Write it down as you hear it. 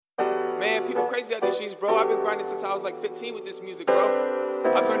Man, people crazy out these streets, bro. I've been grinding since I was like 15 with this music, bro.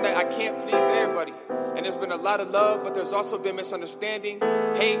 I've learned that I can't please everybody. And there's been a lot of love, but there's also been misunderstanding,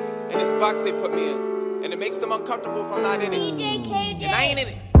 hate, and this box they put me in. And it makes them uncomfortable if I'm not in it. DJ KJ. And I ain't in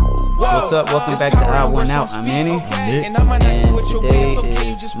it. What's up? Welcome back to Odd One Out. I'm Manny, and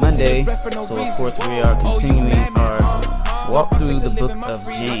today is Monday, so of course we are continuing our walk through the book of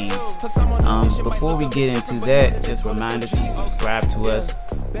James. Before we get into that, just a reminder to subscribe to us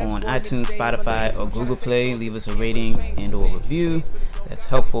on iTunes, Spotify, or Google Play. Leave us a rating and or review. That's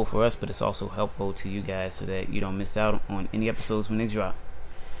helpful for us, but it's also helpful to you guys so that you don't miss out on any episodes when they drop.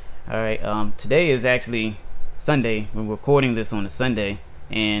 Alright, today is actually Sunday. We're recording this on a Sunday,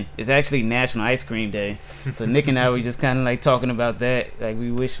 and it's actually National Ice Cream Day. So Nick and I were just kind of like talking about that. Like,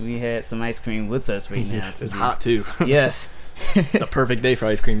 we wish we had some ice cream with us right now. Yes, it's hot too. Yes. The perfect day for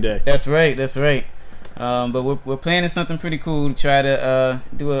ice cream day. That's right. But we're planning something pretty cool to try to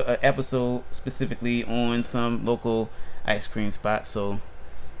do a episode specifically on some local ice cream spots. So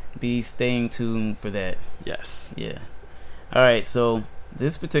be staying tuned for that. Yes. Yeah. All right. So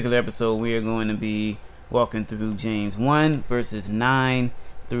this particular episode, we are going to be walking through James 1 verses 9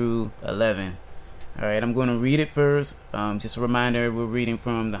 through 11. All right. I'm going to read it first. Just a reminder, we're reading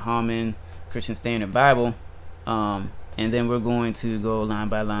from the Harmon Christian Standard Bible. And then we're going to go line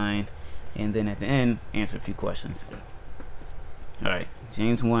by line, and then at the end, answer a few questions. Alright,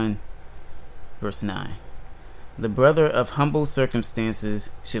 James 1, verse 9. The brother of humble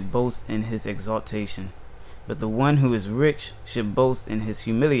circumstances should boast in his exaltation, but the one who is rich should boast in his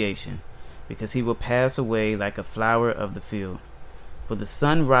humiliation, because he will pass away like a flower of the field. For the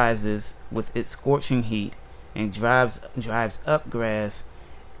sun rises with its scorching heat, and drives up grass,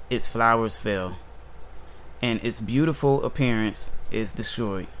 its flowers fail, and its beautiful appearance is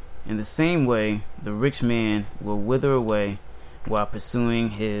destroyed. In the same way, the rich man will wither away while pursuing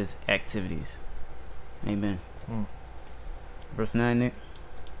his activities. Amen. Verse 9, Nick.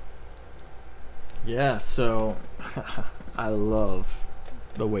 Yeah, so I love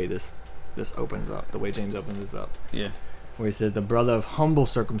the way this opens up, the way James opens this up. Yeah. Where he says, the brother of humble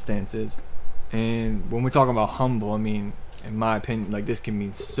circumstances. And when we're talking about humble, I mean, in my opinion, like, this can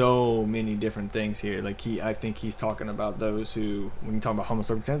mean so many different things here. Like, I think he's talking about those who, when you talk about humble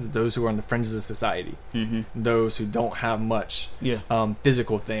circumstances, those who are on the fringes of society, those who don't have much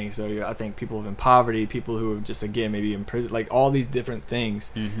physical things. So I think people in poverty, people who are just, again, maybe in prison, like all these different things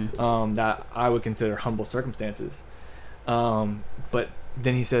that I would consider humble circumstances. But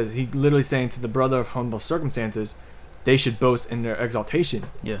then he says, he's literally saying to the brother of humble circumstances, they should boast in their exaltation.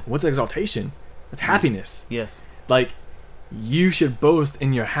 Yeah. What's exaltation? It's happiness. Yes. Like, you should boast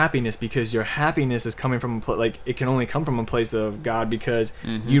in your happiness, because your happiness is coming from it can only come from a place of God, because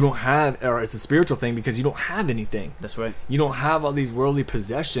you don't have, or it's a spiritual thing, because you don't have anything. That's right. You don't have all these worldly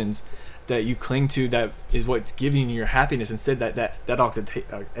possessions that you cling to, that is what's giving you your happiness. Instead, that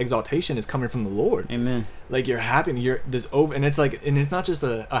exaltation is coming from the Lord. Amen. Like, you're happy, and it's like, and it's not just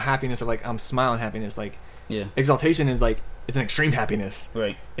a happiness of like, I'm smiling happiness. Like, exaltation is like, it's an extreme happiness.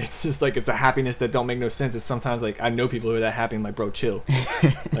 Right. It's just like, it's a happiness that don't make no sense. It's sometimes like, I know people who are that happy, I'm like, bro, chill.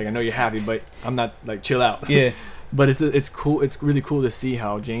 Like, I know you're happy, but I'm not, like, chill out. Yeah. But it's cool. It's really cool to see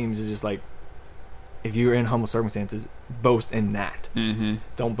how James is just like, if you're in humble circumstances, boast in that.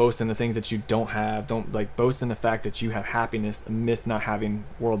 Don't boast in the things that you don't have. Don't, like, boast in the fact that you have happiness amidst not having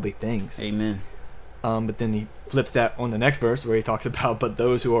worldly things. Amen. But then he flips that on the next verse where he talks about, but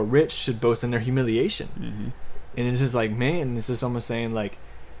those who are rich should boast in their humiliation. And it's just like, man, this is almost saying, like,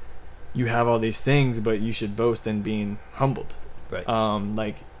 you have all these things, but you should boast in being humbled. Right.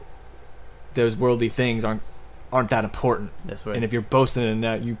 Like, those worldly things aren't that important. That's right. And if you're boasting in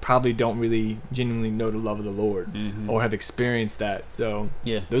that, you probably don't really genuinely know the love of the Lord or have experienced that. So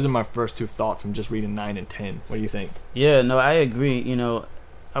yeah, those are my first two thoughts from just reading 9 and 10. What do you think? Yeah, no, I agree. You know,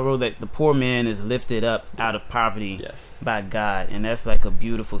 I wrote that the poor man is lifted up out of poverty by God, and that's like a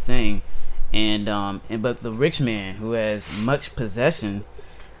beautiful thing. And but the rich man who has much possession,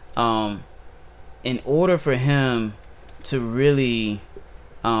 in order for him to really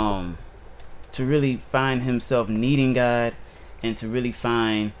find himself needing God and to really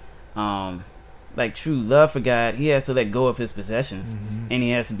find like true love for God, he has to let go of his possessions, and he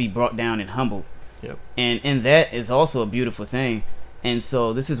has to be brought down and humbled. And that is also a beautiful thing. And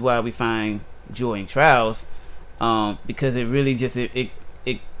so this is why we find joy in trials, because it really just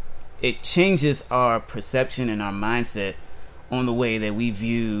it changes our perception and our mindset on the way that we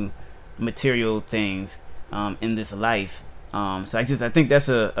view material things in this life. So I think that's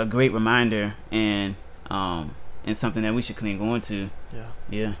a great reminder, and something that we should cling on to.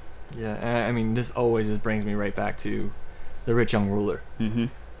 Yeah. I mean, this always just brings me right back to the rich young ruler.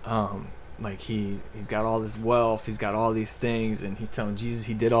 like he's got all this wealth, he's got all these things, and he's telling Jesus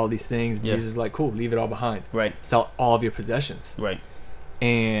he did all these things. And Jesus is like, cool, leave it all behind. Right. Sell all of your possessions. Right.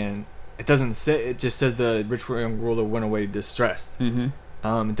 And it doesn't say, it just says the rich young ruler went away distressed.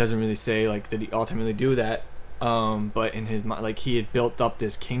 Mm-hmm. It doesn't really say like did he ultimately do that. But in his mind, like he had built up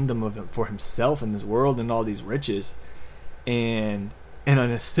this kingdom for himself in this world and all these riches, and in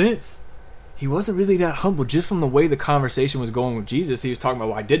a sense, he wasn't really that humble. Just from the way the conversation was going with Jesus, he was talking about,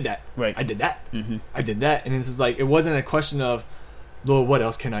 well, I did that. Right. I did that. Mm-hmm. I did that. And it's just like, it wasn't a question of, Lord, what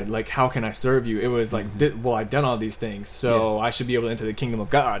else can I, like, how can I serve you? It was like, well, I've done all these things, so I should be able to enter the kingdom of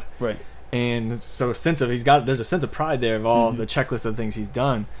God. Right. And so there's a sense of pride there of all the checklist of things he's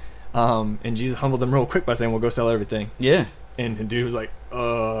done. And Jesus humbled him real quick by saying, well, go sell everything. Yeah. And the dude was like,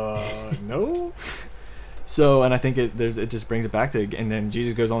 no. So, and I think it just brings it back to, and then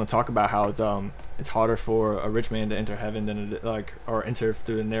Jesus goes on to talk about how it's harder for a rich man to enter heaven than or enter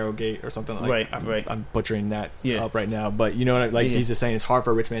through the narrow gate or something like. Right. I'm butchering that Yeah. up right now, but you know what? Like he's just saying, it's hard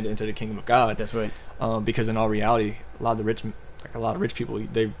for a rich man to enter the kingdom of God. That's right. Because in all reality, a lot of rich people,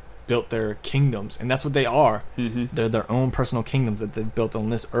 they built their kingdoms, and that's what they are. Mm-hmm. They're their own personal kingdoms that they've built on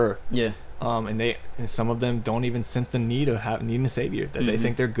this earth. Yeah. And some of them don't even sense the need of needing a savior. That they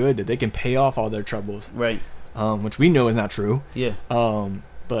think they're good, that they can pay off all their troubles. Right. Which we know is not true. Yeah.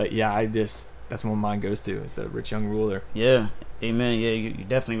 But yeah, that's what my mind goes to, is the rich young ruler. Yeah. Amen. Yeah, you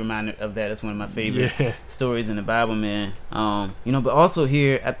definitely reminded of that. That's one of my favorite stories in the Bible, man. But also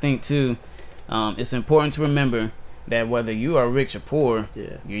here, I think too, it's important to remember that whether you are rich or poor,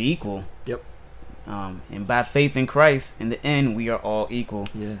 you're equal. Yep. And by faith in Christ, in the end, we are all equal.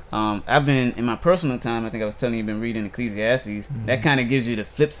 Yeah. I've been, in my personal time, I think I was telling you, been reading Ecclesiastes. Mm-hmm. That kind of gives you the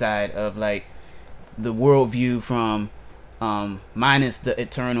flip side of like the worldview from minus the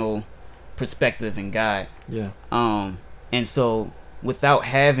eternal perspective in God. Yeah. And so without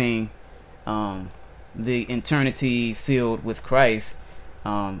having the eternity sealed with Christ,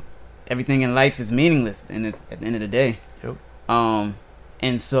 everything in life is meaningless at the end of the day. Yep.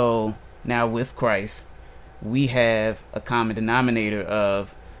 And so now with Christ, we have a common denominator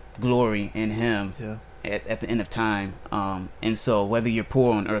of glory in Him at the end of time. And so whether you're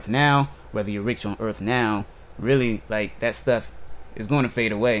poor on earth now, whether you're rich on earth now, really, like, that stuff is going to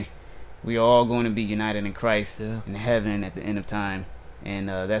fade away. We are all going to be united in Christ in heaven at the end of time. And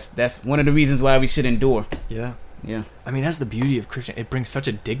that's one of the reasons why we should endure. Yeah. Yeah. I mean, that's the beauty of Christian. It brings such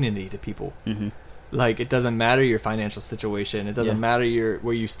a dignity to people. Mm-hmm. Like, it doesn't matter your financial situation. It doesn't matter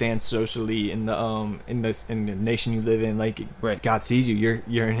where you stand socially in the nation you live in. Like, God sees you.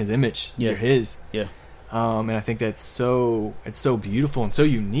 You're in His image. Yeah. You're His. Yeah. And I think it's so beautiful and so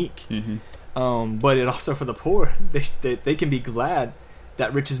unique. Mm-hmm. But it also, for the poor, they can be glad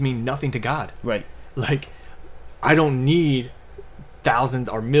that riches mean nothing to God. Right. Like, I don't need thousands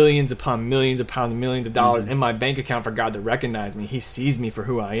or millions upon millions of pounds, millions of dollars in my bank account for God to recognize me. He sees me for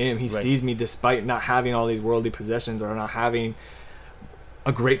who I am. He sees me despite not having all these worldly possessions or not having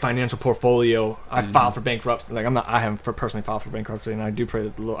a great financial portfolio. I filed for bankruptcy. Like, I haven't personally filed for bankruptcy, and I do pray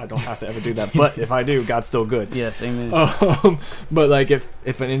that the Lord, I don't have to ever do that. But if I do, God's still good. Yes, amen. But like,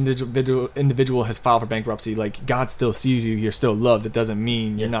 if an individual has filed for bankruptcy, like, God still sees you. You're still loved. It doesn't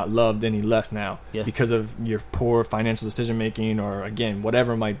mean you're not loved any less now because of your poor financial decision making, or again,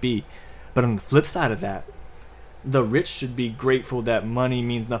 whatever it might be. But on the flip side of that, the rich should be grateful that money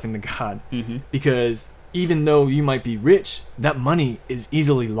means nothing to God, because even though you might be rich, that money is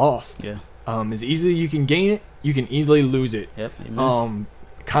easily lost. Yeah. As easily you can gain it, you can easily lose it. Yep. Amen.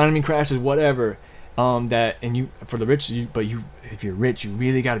 Economy crashes, whatever. For the rich, if you're rich, you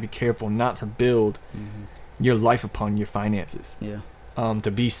really got to be careful not to build your life upon your finances. Yeah. To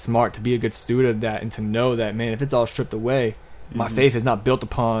be smart, to be a good steward of that, and to know that, man, if it's all stripped away, my faith is not built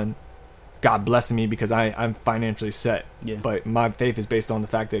upon God blessing me because I'm financially set. Yeah. But my faith is based on the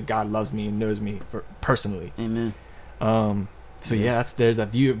fact that God loves me and knows me personally. Amen. There's that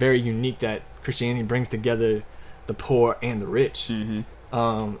view, very unique, that Christianity brings together the poor and the rich. And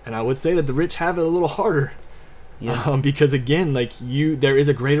I would say that the rich have it a little harder. Yeah. Because again, like, there is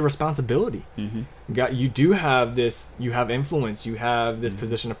a greater responsibility. You do have this. You have influence. You have this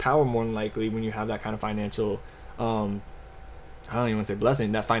position of power, more than likely, when you have that kind of financial. I don't even want to say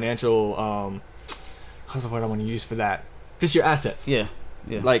blessing. That financial. How's the word I want to use for that? Just your assets. Yeah.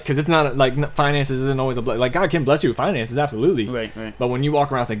 Yeah. Like, because it's not like finances isn't always a blessing. Like, God can bless you with finances, absolutely. Right. But when you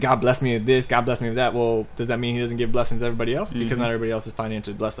walk around saying, God bless me with this, God bless me with that, well, does that mean He doesn't give blessings to everybody else? Because not everybody else is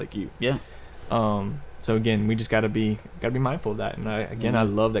financially blessed like you. Yeah. So again, we just gotta be mindful of that. And I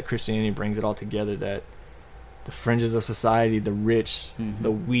love that Christianity brings it all together. That the fringes of society, the rich,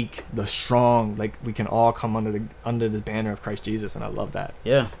 the weak, the strong. Like, we can all come under the banner of Christ Jesus, and I love that.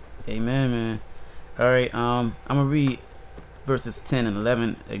 Yeah. Amen, man. All right, I'm gonna read verses 10 and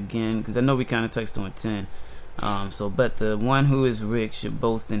 11 again, because I know we kind of touched on 10. But the one who is rich should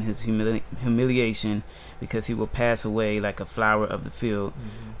boast in his humiliation, because he will pass away like a flower of the field.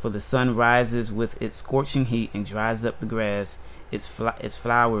 For the sun rises with its scorching heat and dries up the grass. Its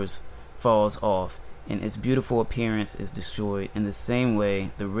flowers falls off, and its beautiful appearance is destroyed. In the same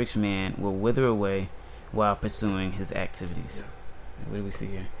way, the rich man will wither away while pursuing his activities. What do we see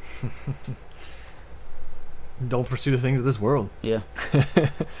here? Don't pursue the things of this world. Yeah.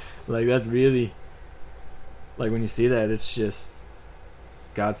 Like, that's really, like, when you see that, it's just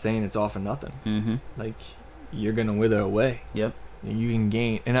God saying it's all for nothing. Like, you're gonna wither away. Yep. You can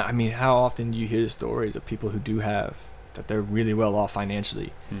gain. And I mean, how often do you hear stories of people who do have, that they're really well off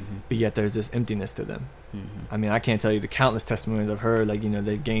financially, but yet there's this emptiness to them? I mean, I can't tell you the countless testimonies I've heard, like, you know,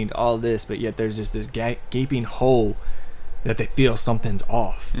 they've gained all this, but yet there's just this gaping hole that they feel something's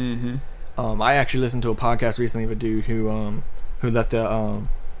off. I actually listened to a podcast recently of a dude who left the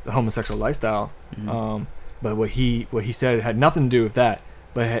homosexual lifestyle. But what he said had nothing to do with that.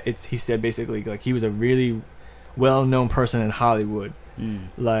 But he said basically, like, he was a really well-known person in Hollywood.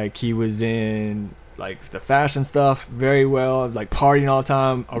 Like, he was in, like, the fashion stuff very well, like, partying all the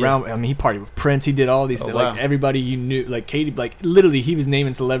time around. I mean, he partied with Prince. He did all these things. Wow. Like, everybody you knew, like Katie, like, literally he was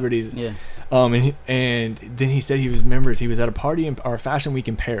naming celebrities. Yeah. And then he said he was at a party or a fashion week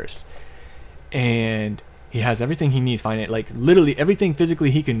in Paris, and he has everything he needs, like, literally everything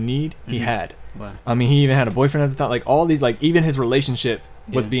physically he could need, he had. Wow. I mean, he even had a boyfriend at the time. Like, all these, like, even his relationship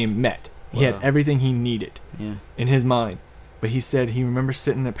was being met. He had everything he needed in his mind. But he said he remembers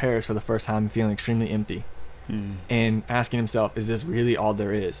sitting in Paris for the first time and feeling extremely empty, and asking himself, is this really all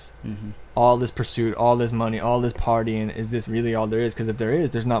there is? All this pursuit, all this money, all this partying, is this really all there is? Because if there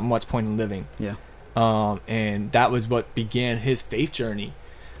is, there's not much point in living. Yeah. And that was what began his faith journey.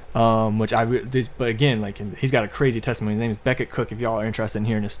 But again, like, he's got a crazy testimony. His name is Beckett Cook, if y'all are interested in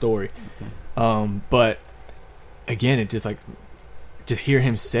hearing his story. But again, it just, like, to hear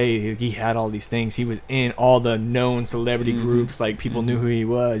him say he had all these things, he was in all the known celebrity groups, like, people knew who he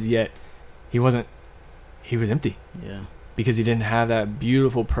was, yet he was empty. Yeah. Because he didn't have that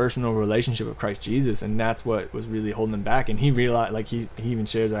beautiful personal relationship with Christ Jesus, and that's what was really holding him back. And he realized, like, he even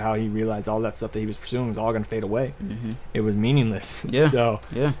shares how he realized all that stuff that he was pursuing was all going to fade away. It was meaningless. Yeah. So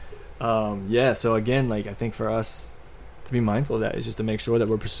so again, like, I think for us to be mindful of that is just to make sure that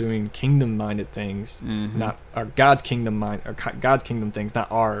we're pursuing kingdom-minded things, not our God's kingdom things,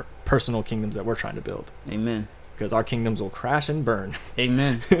 not our personal kingdoms that we're trying to build. Amen. Because our kingdoms will crash and burn.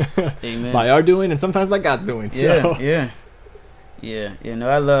 Amen. Amen. By our doing, and sometimes by God's doing. Yeah. You know,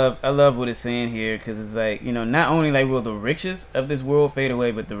 I love what it's saying here, because it's like, you know, not only, like, will the riches of this world fade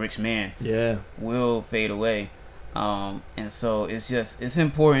away, but the rich man will fade away. And so it's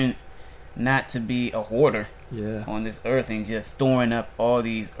important not to be a hoarder on this earth and just storing up all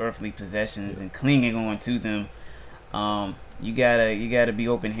these earthly possessions and clinging on to them. You gotta be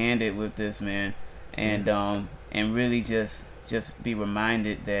open-handed with this, man, and really just be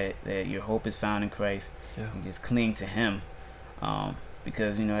reminded that your hope is found in Christ. And just cling to Him.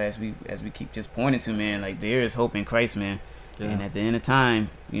 Because, you know, as we keep just pointing to, man, like, there is hope in Christ, man. And at the end of time,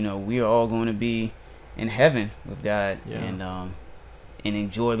 you know, we are all going to be in heaven with God, and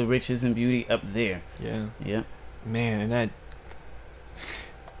enjoy the riches and beauty up there. Man, and that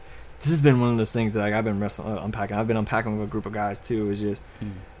this has been one of those things that, like, I've been unpacking. I've been unpacking with a group of guys too. Is just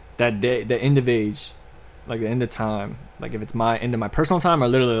that day, the end of age, like the end of time, like, if it's my end of my personal time, or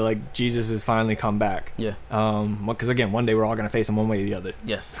literally, like, Jesus has finally come back. Because again, one day we're all gonna face Him one way or the other.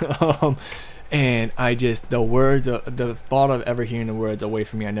 Yes. And I just, the thought of ever hearing the words, "Away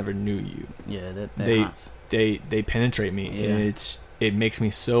from me, I never knew you." They penetrate me, and it makes me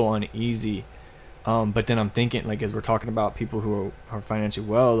so uneasy. But then I'm thinking, like, as we're talking about people who are financially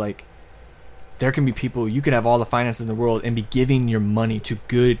well, like, there can be people, you could have all the finances in the world and be giving your money to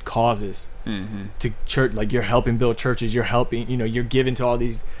good causes, to church, like, you're helping build churches, you're helping, you know, you're giving to all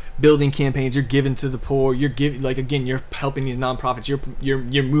these building campaigns, you're giving to the poor, you're giving, like, again, you're helping these nonprofits,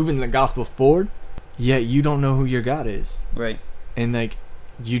 you're moving the gospel forward, yet you don't know who your God is, right? And, like,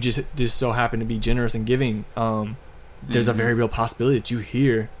 you just so happen to be generous and giving. There's a very real possibility that you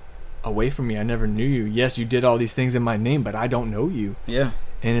hear, "Away from me, I never knew you." Yes, you did all these things in my name, but I don't know you.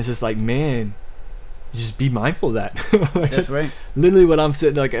 And it's just like, man, just be mindful of that. Like, that's right. Literally what I'm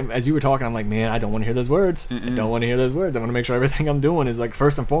sitting, like, as you were talking, I'm like, man, I don't want to hear those words. I don't want to hear those words. I want to make sure everything I'm doing is, like,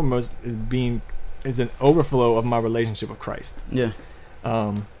 first and foremost is an overflow of my relationship with Christ.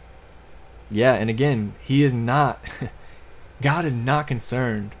 Yeah, and again, he is not God is not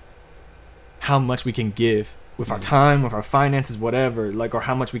concerned how much we can give with our time, with our finances, whatever, like, or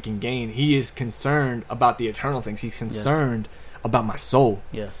how much we can gain. He is concerned about the eternal things. He's concerned about my soul.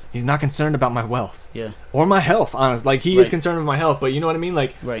 Yes. He's not concerned about my wealth. Yeah. Or my health, honestly. Like, he is concerned with my health, but you know what I mean?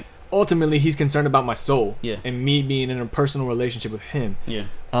 Like, Right. ultimately, he's concerned about my soul. Yeah. And me being in a personal relationship with him. Yeah.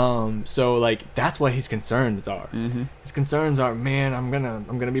 So like, that's what his concerns are. Mm-hmm. His concerns are, man, I'm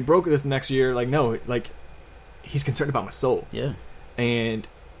gonna be broke this next year. Like, no, like, he's concerned about my soul. Yeah. And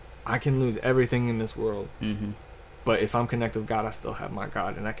I can lose everything in this world, Mm-hmm. but if I'm connected with God, I still have my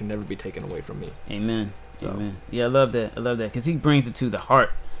God, and that can never be taken away from me. Amen. So. Amen. Yeah, I love that. I love that because he brings it to the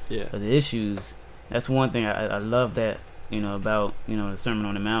heart Yeah. of the issues. That's one thing I love that, about the Sermon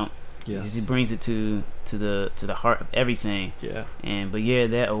on the Mount. Yes. He brings it to the heart of everything. Yeah. But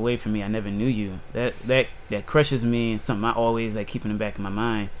that away from me, I never knew you. That crushes me, and something I always like keep in the back of my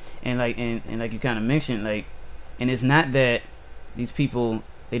mind. And like like you kind of mentioned, like, and it's not that these people,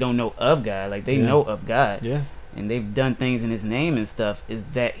 they don't know of God. Like, they know of God. Yeah. And they've done things in his name and stuff. Is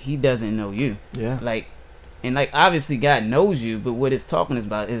that he doesn't know you. Yeah. Like, and like, obviously God knows you, but what it's talking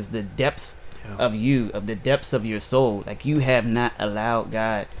about is the depths of you, of the depths of your soul. Like, you have not allowed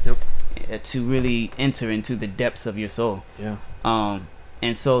God to really enter into the depths of your soul. Yeah.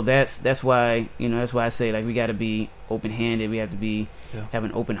 And so that's why I say, like, we got to be open-handed. We have to be have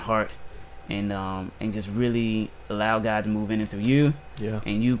an open heart, and just really allow God to move in and through you. Yeah.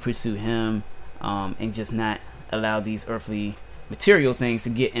 And you pursue Him, and just not allow these earthly material things to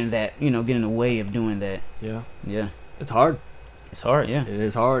get in the way of doing that. Yeah. Yeah. It's hard. It's hard. Yeah. It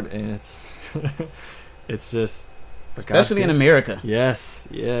is hard, and it's it's just, especially in America. Yes.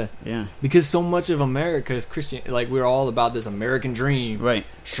 Yeah. Yeah. Because so much of America is Christian. Like, we're all about this American dream, Right.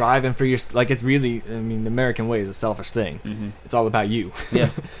 striving for your, like, it's really, I mean, the American way is a selfish thing. Mm-hmm. It's all about you. Yeah.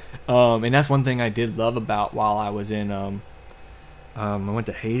 And that's one thing I did love about while I was in I went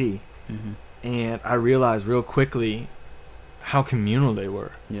to Haiti, Mm-hmm. and I realized real quickly how communal they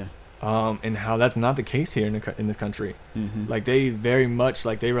were. Yeah. And how that's not the case here in this country. Mm-hmm. Like, they very much,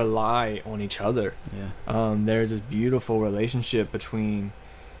 like, they rely on each other. Yeah. There's this beautiful relationship between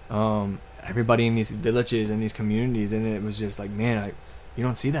everybody in these villages and these communities, and it was just like, man, you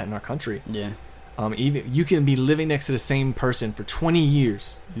don't see that in our country. Yeah. Even you can be living next to the same person for 20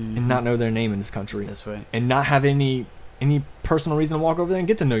 years Mm-hmm. and not know their name in this country. That's right. And not have any personal reason to walk over there and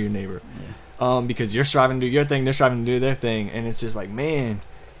get to know your neighbor. Yeah. Because you're striving to do your thing, they're striving to do their thing, and it's just like, man,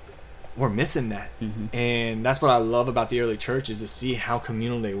 we're missing that. Mm-hmm. And that's what I love about the early church, is to see how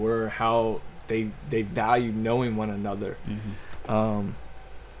communal they were, how they valued knowing one another. Mm-hmm.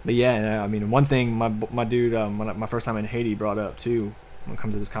 But yeah, I mean, one thing my dude, my first time in Haiti, brought up too, when it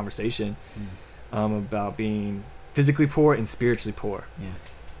comes to this conversation, about being physically poor and spiritually poor.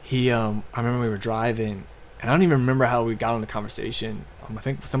 Yeah. I remember we were driving, and I don't even remember how we got on the conversation. I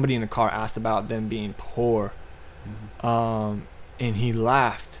think somebody in the car asked about them being poor, Mm-hmm. and he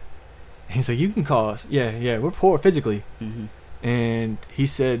laughed. He's like, "You can call us, yeah, we're poor physically." Mm-hmm. And he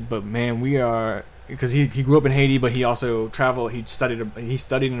said, "But man, we are," because he grew up in Haiti, but he also traveled. He studied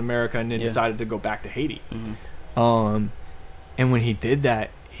in America, and then decided to go back to Haiti. Mm-hmm. And when he did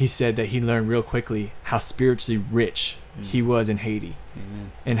that, he said that he learned real quickly how spiritually rich he was in Haiti.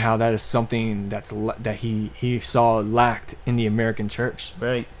 Amen. And how that is something that he saw lacked in the American church.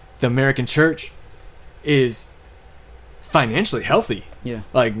 Right. The American church is financially healthy. Yeah.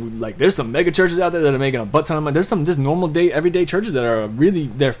 Like there's some mega churches out there that are making a butt ton of money. There's some just normal everyday churches that are really,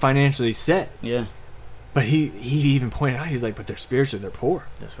 they're financially set. Yeah. But he even pointed out, he's like, but they're spiritually, they're poor.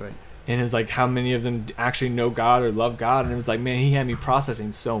 That's right. And it's like, how many of them actually know God or love God? And it was like, man, he had me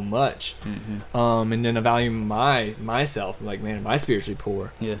processing so much. Mm-hmm. And then evaluating myself, like, man, am I spiritually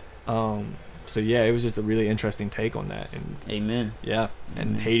poor? Yeah. So yeah, it was just a really interesting take on that. And Amen. yeah,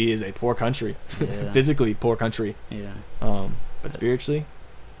 and Amen. Haiti is a poor country, Yeah. physically poor country. Yeah. But spiritually,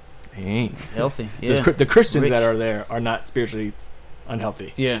 they ain't. Healthy. Yeah. The Christians Rich. that are there are not spiritually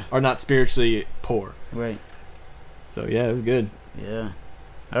unhealthy. Yeah. Are not spiritually poor. Right. So yeah, it was good. Yeah.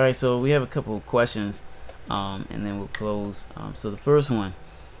 All right, so we have a couple of questions, and then we'll close. So the first one,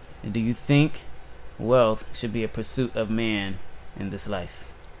 do you think wealth should be a pursuit of man in this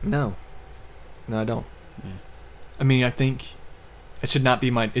life? No, I don't. Mm. I mean, I think it should not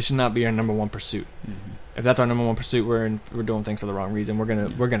be our number one pursuit. Mm-hmm. If that's our number one pursuit, we're doing things for the wrong reason.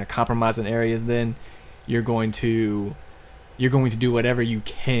 We're gonna compromise in areas. Then you're going to do whatever you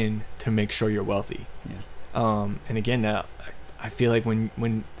can to make sure you're wealthy. Yeah. And again, I feel like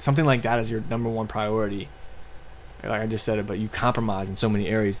when something like that is your number one priority, like I just said it, but you compromise in so many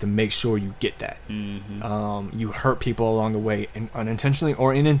areas to make sure you get that. You hurt people along the way, unintentionally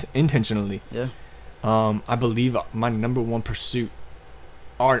or intentionally. Yeah. I believe my number one pursuit,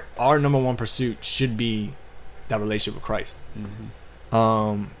 our number one pursuit should be that relationship with Christ.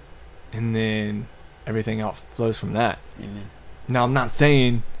 And then everything else flows from that. Amen. Now, I'm not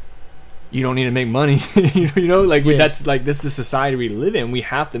saying you don't need to make money. You know, like that's like this is the society we live in. We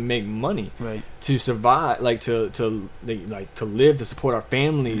have to make money, right, to survive, like to live, to support our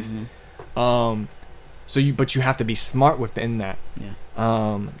families. But you have to be smart within that.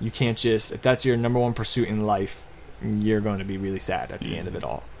 Yeah. You can't just, if that's your number one pursuit in life, you're going to be really sad at the end of it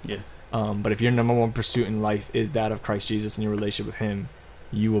all. Yeah. But if your number one pursuit in life is that of Christ Jesus and your relationship with Him,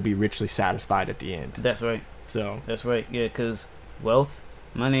 you will be richly satisfied at the end. That's right. So that's right. Yeah, because wealth,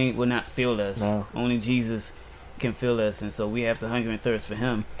 money will not fill us. No. Only Jesus can fill us, and so we have to hunger and thirst for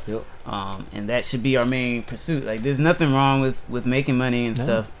Him. Yep. And that should be our main pursuit. Like, there's nothing wrong with making money and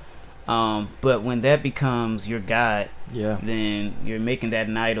stuff. But when that becomes your God, then you're making that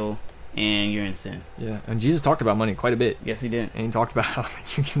an idol, and you're in sin. Yeah. And Jesus talked about money quite a bit. Yes, He did. And He talked about how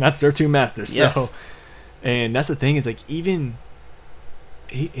you cannot serve two masters. Yes. So, and that's the thing, is like, even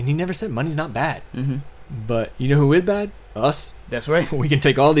He never said money's not bad. But you know who is bad? Us. That's right. We can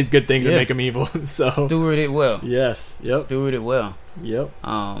take all these good things and make them evil. So steward it well. Yes. Yep. Steward it well. Yep.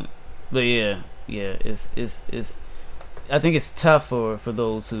 But yeah. It's. I think it's tough for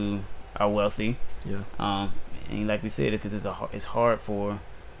those who are wealthy. Yeah. And like we said, it's hard for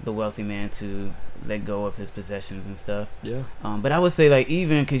the wealthy man to let go of his possessions and stuff. Yeah. But I would say, like,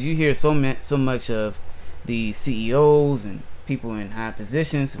 even because you hear so much of the CEOs and people in high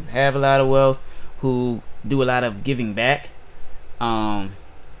positions who have a lot of wealth, who do a lot of giving back, and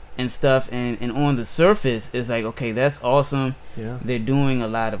stuff, and on the surface it's like, okay, that's awesome. Yeah. They're doing a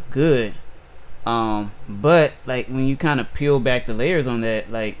lot of good. But like, when you kind of peel back the layers on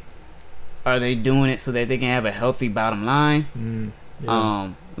that, like, are they doing it so that they can have a healthy bottom line?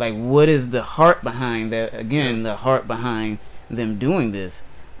 Yeah. Like, what is the heart behind that? Again, the heart behind them doing this,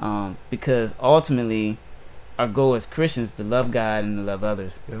 because ultimately our goal as Christians to love God and to love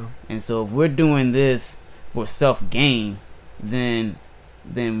others. Yeah. And so if we're doing this for self-gain, then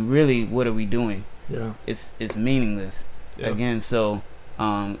really, what are we doing? Yeah. It's meaningless. Yeah. Again, so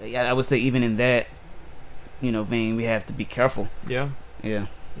I would say, even in that, vein, we have to be careful. Yeah. Yeah.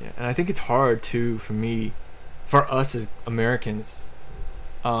 Yeah. And I think it's hard too, for us as Americans.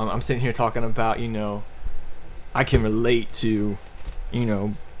 I'm sitting here talking about, I can relate to,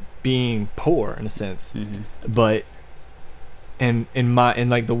 being poor in a sense, but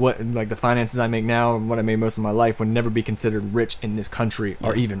the finances I make now and what I made most of my life would never be considered rich in this country,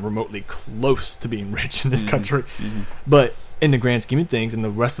 or even remotely close to being rich in this country. But in the grand scheme of things, in the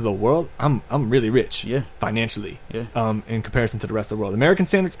rest of the world, I'm really rich, financially, in comparison to the rest of the world. American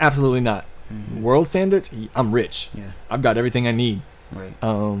standards, absolutely not. World standards, I'm rich. I've got everything I need. Right.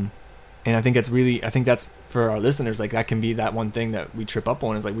 And I think that's for our listeners, like, that can be that one thing that we trip up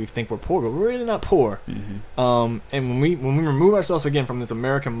on, is like, we think we're poor, but we're really not poor. And when we remove ourselves again from this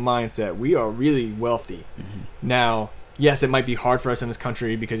American mindset, we are really wealthy. Now, yes, it might be hard for us in this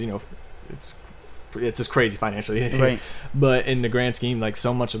country because it's just crazy financially, right? But in the grand scheme, like,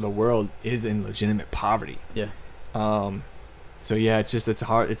 so much of the world is in legitimate poverty. So yeah, it's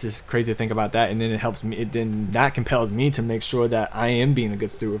hard. It's just crazy to think about that, and then it helps me. Then that compels me to make sure that I am being a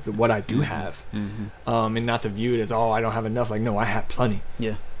good steward of what I do have, and not to view it as, oh, I don't have enough. Like, no, I have plenty.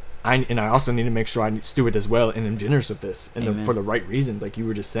 Yeah. I also need to make sure I steward as well, and I'm generous with this, and for the right reasons. Like you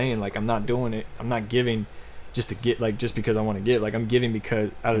were just saying, like, I'm not doing it. I'm not giving just to get, like, just because I want to give. Like, I'm giving because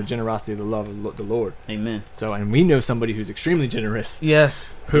out of the generosity of the love of the Lord. Amen. So, and we know somebody who's extremely generous.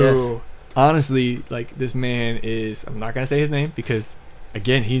 Yes. Who. Honestly, like, this man is, I'm not going to say his name because,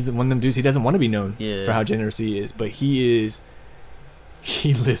 again, he's one of them dudes, he doesn't want to be known for how generous he is, but he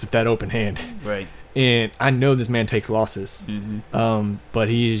lives with that open hand. Right. And I know this man takes losses, but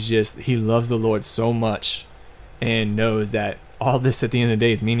he loves the Lord so much and knows that all this at the end of the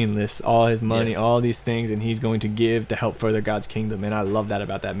day is meaningless, all his money, all these things, and he's going to give to help further God's kingdom. And I love that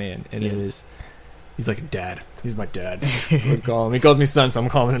about that man. And it is, he's like a dad. He's my dad. He calls me son, so I'm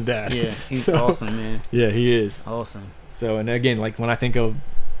calling him dad. Yeah, he's awesome, man. Yeah, he is awesome. So, and again, like, when I think of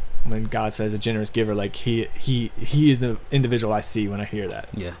when God says a generous giver, like, he is the individual I see when I hear that.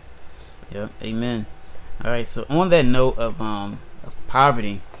 Yeah. Amen. All right. So on that note of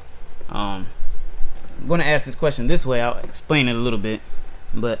poverty, I'm going to ask this question this way. I'll explain it a little bit.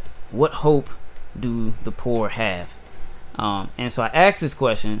 But what hope do the poor have? And so I ask this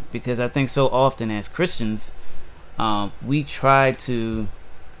question because I think so often as Christians, we try to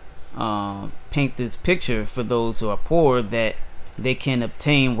paint this picture for those who are poor that they can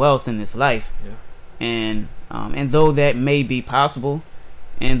obtain wealth in this life. And though that may be possible,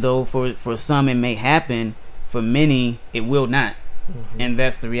 and though for some it may happen, for many it will not. And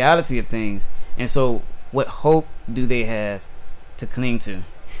that's the reality of things. And so what hope do they have to cling to?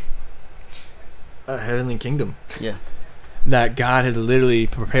 A heavenly kingdom. Yeah. That God has literally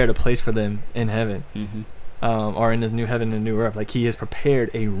prepared a place for them in heaven. Mm-hmm. Or in this new heaven and new earth. Like, he has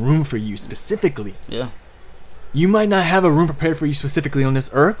prepared a room for you specifically. Yeah. You might not have a room prepared for you specifically on this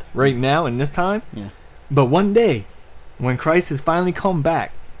earth right now in this time. Yeah. But one day, when Christ has finally come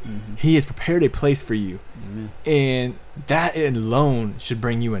back, Mm-hmm. he has prepared a place for you. Amen. And that alone should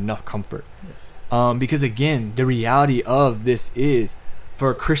bring you enough comfort. Yes. Because again, the reality of this is, for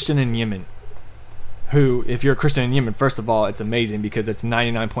a Christian in Yemen, who, if you're a Christian in Yemen, first of all, it's amazing because it's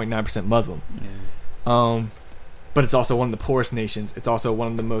 99.9% Muslim. Yeah. But it's also one of the poorest nations. It's also one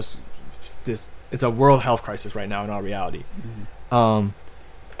of the most, it's a world health crisis right now in our reality. Mm-hmm.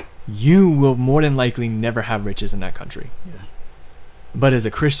 You will more than likely never have riches in that country. Yeah. But as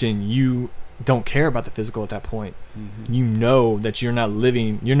a Christian, you don't care about the physical at that point. Mm-hmm. You know that you're no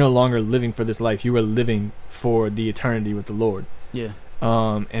longer living for this life. You are living for the eternity with the Lord. Yeah.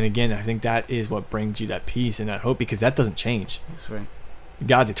 And again, I think that is what brings you that peace and that hope, because that doesn't change. That's right.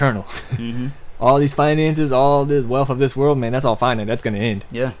 God's eternal. Mm-hmm. All these finances, all this wealth of this world, man, that's all finite. That's going to end.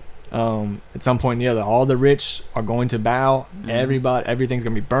 Yeah. At some point or the other, all the rich are going to bow. Mm-hmm. Everything's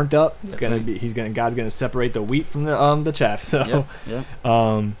going to be burnt up. It's That's going right. to be, God's going to separate the wheat from the chaff. So, Yeah.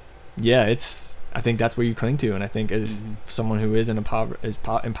 I think that's where you cling to. And I think as Mm-hmm. someone who is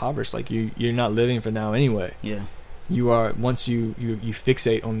impoverished, like you're not living for now anyway. Yeah. You are, once you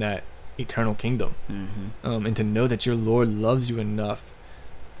fixate on that eternal kingdom, Mm-hmm. and to know that your Lord loves you enough,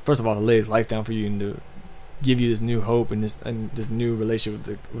 first of all, to lay his life down for you and to give you this new hope and this new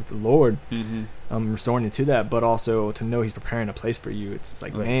relationship with the Lord, Mm-hmm. Restoring you to that, but also to know he's preparing a place for you. It's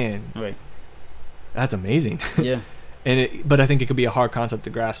like, Right. man, Right. that's amazing. Yeah. But I think it could be a hard concept to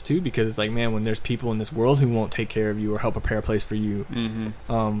grasp too, because it's like, man, when there's people in this world who won't take care of you or help prepare a place for you,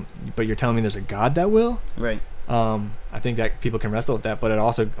 Mm-hmm. But you're telling me there's a God that will. Right. I think that people can wrestle with that, but it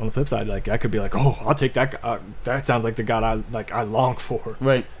also, on the flip side, like, I could be like, oh, I'll take that. That sounds like the God I long for.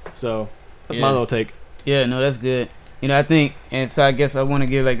 Right. So that's Yeah. my little take. Yeah, no, that's good. I think, and so I guess I want to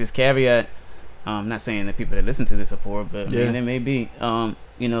give like this caveat. Not saying that people that listen to this are poor, but I mean, there may be, to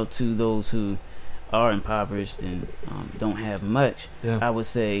those who are impoverished and don't have much. Yeah. I would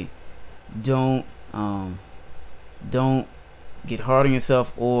say, don't get hard on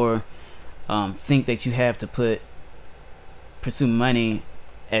yourself or think that you have to pursue money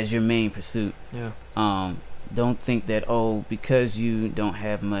as your main pursuit. Yeah. Don't think that, because you don't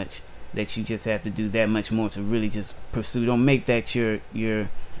have much, that you just have to do that much more to really just pursue. Don't make that your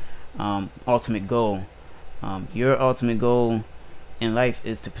ultimate goal. Your ultimate goal in life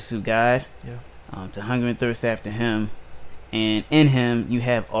is to pursue God, to hunger and thirst after him, and in him you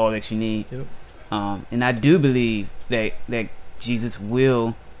have all that you need. Yep. And I do believe that Jesus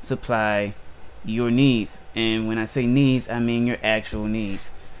will supply your needs, and when I say needs, I mean your actual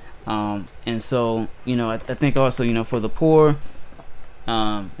needs. And so, I think also, for the poor,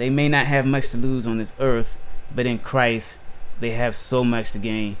 they may not have much to lose on this earth, but in Christ they have so much to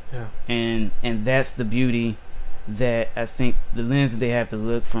gain. Yeah. And that's the beauty, that I think the lens that they have to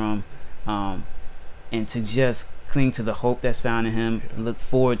look from, and to just cling to the hope that's found in him, look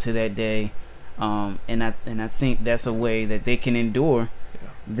forward to that day. And I think that's a way that they can endure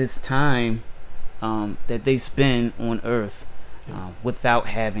this time that they spend on earth without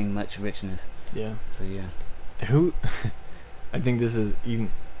having much richness. Yeah. So yeah. Who? I think this is even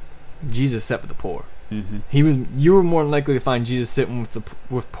Jesus sat with the poor. Mm-hmm. You were more likely to find Jesus sitting with the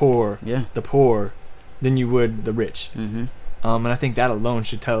poor, Yeah. the poor, than you would the rich. Mm-hmm. And I think that alone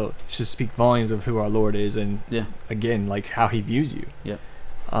should speak volumes of who our Lord is, and again, like how he views you. Yeah.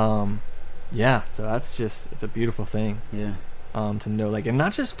 So it's a beautiful thing. Yeah. To know, like, and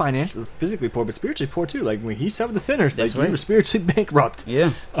not just financially, physically poor, but spiritually poor too. Like, when he sat with the sinners, That's like, right. you were spiritually bankrupt.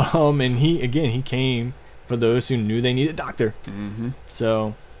 Yeah. And he came for those who knew they needed a doctor. Mm-hmm.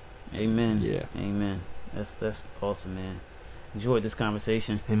 So, Amen. Yeah. Amen. That's awesome, man. Enjoyed this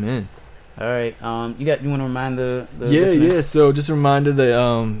conversation. amen. All right. You want to remind the Yeah. listeners? So just a reminder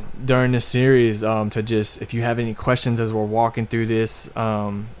that during this series, to just, if you have any questions as we're walking through this,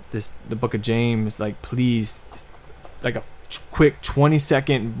 the book of James, like, please, like a quick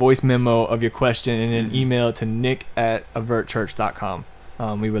 20-second voice memo of your question, and then email it to nick@avertchurch.com.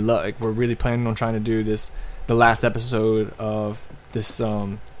 We would love, we're really planning on trying to do this, the last episode of this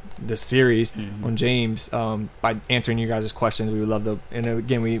the series Mhm. on James by answering you guys' questions. We would love to, and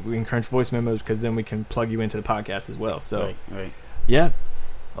again, we encourage voice memos because then we can plug you into the podcast as well. So right. yeah,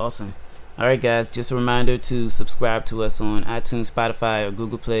 Awesome. All right, guys. Just a reminder to subscribe to us on iTunes, Spotify, or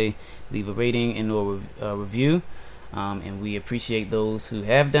Google Play. Leave a rating and or review. And we appreciate those who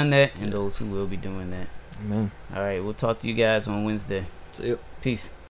have done that and those who will be doing that. amen. All right. We'll talk to you guys on Wednesday. See you. Peace.